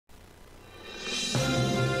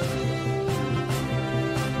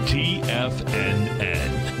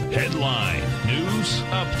TFNN. Headline News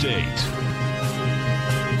Update.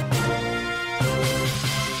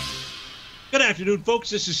 Good afternoon, folks.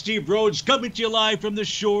 This is Steve Rhodes coming to you live from the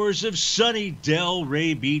shores of sunny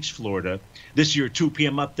Delray Beach, Florida. This is your 2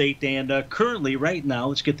 p.m. update, and currently, right now,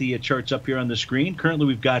 let's get the charts up here on the screen. Currently,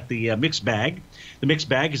 we've got the mixed bag. The mixed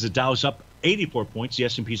bag is the Dow's up 84 points. The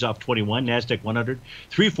S&P's off 21. NASDAQ 100,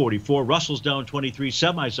 344. Russell's down 23.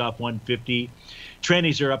 Semi's off 150.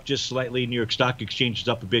 Trannies are up just slightly. New York Stock Exchange is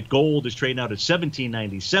up a bit. Gold is trading out at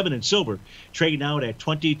 $17.97, and silver trading out at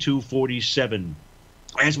 $22.47.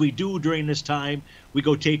 As we do during this time, we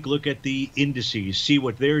go take a look at the indices, see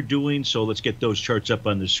what they're doing. So let's get those charts up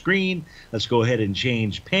on the screen. Let's go ahead and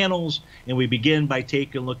change panels. And we begin by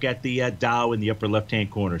taking a look at the Dow in the upper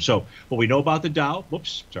left-hand corner. So what we know about the Dow,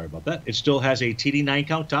 whoops, sorry about that. It still has a TD9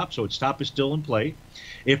 count top, so its top is still in play.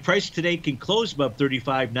 If price today can close above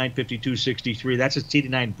 35,952.63, that's a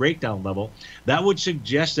TD9 breakdown level. That would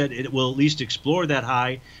suggest that it will at least explore that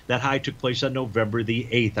high. That high took place on November the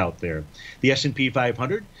 8th out there. The S&P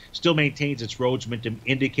 500 still maintains its Rhodes Momentum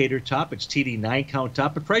Indicator top, its TD9 count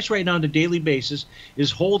top. But price right now on a daily basis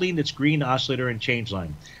is holding its green oscillator and change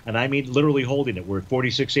line. And I mean literally holding it. We're at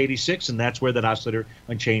 46.86, and that's where that oscillator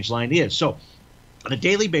and change line is. So on a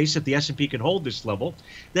daily basis, if the S&P can hold this level,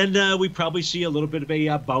 then we probably see a little bit of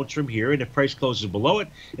a bounce from here. And if price closes below it,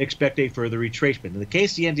 expect a further retracement. In the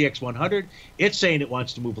case of the NDX 100, it's saying it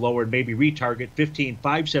wants to move lower and maybe retarget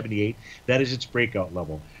 15,578. That is its breakout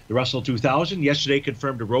level. The Russell 2000 yesterday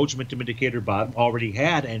confirmed a Rhodes Momentum Indicator bottom, already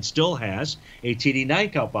had and still has a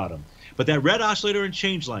TD9 count bottom. But that red oscillator and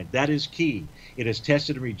change line, that is key. It has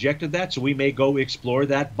tested and rejected that, so we may go explore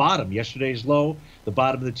that bottom. Yesterday's low, the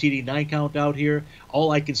bottom of the TD9 count out here.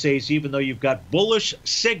 All I can say is even though you've got bullish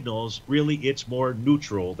signals, really it's more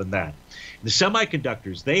neutral than that. The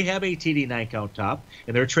semiconductors, they have a TD9 count top,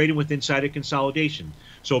 and they're trading with inside a consolidation.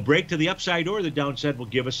 So a break to the upside or the downside will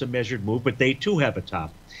give us a measured move, but they too have a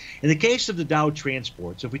top. In the case of the Dow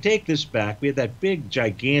Transports, if we take this back, we had that big,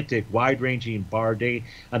 gigantic, wide-ranging bar day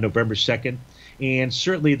on November 2nd. And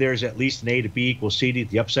certainly there's at least an A to B equals C to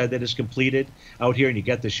the upside that is completed out here, and you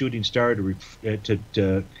get the shooting star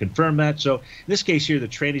to confirm that. So in this case here, the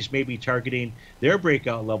trannies may be targeting their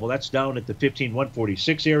breakout level. That's down at the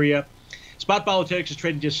 15,146 area. Spot Volatility is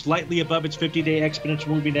trading just slightly above its 50-day exponential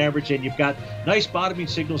moving average, and you've got nice bottoming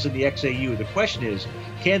signals in the XAU. The question is,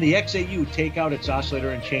 can the XAU take out its oscillator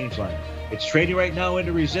and change line? It's trading right now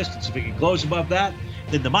into resistance. If it can close above that,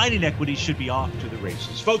 then the mining equities should be off to the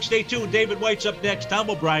races. Folks, stay tuned. David White's up next. Tom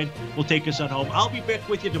O'Brien will take us on home. I'll be back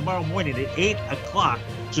with you tomorrow morning at 8 o'clock,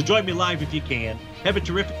 so join me live if you can. Have a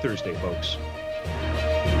terrific Thursday, folks.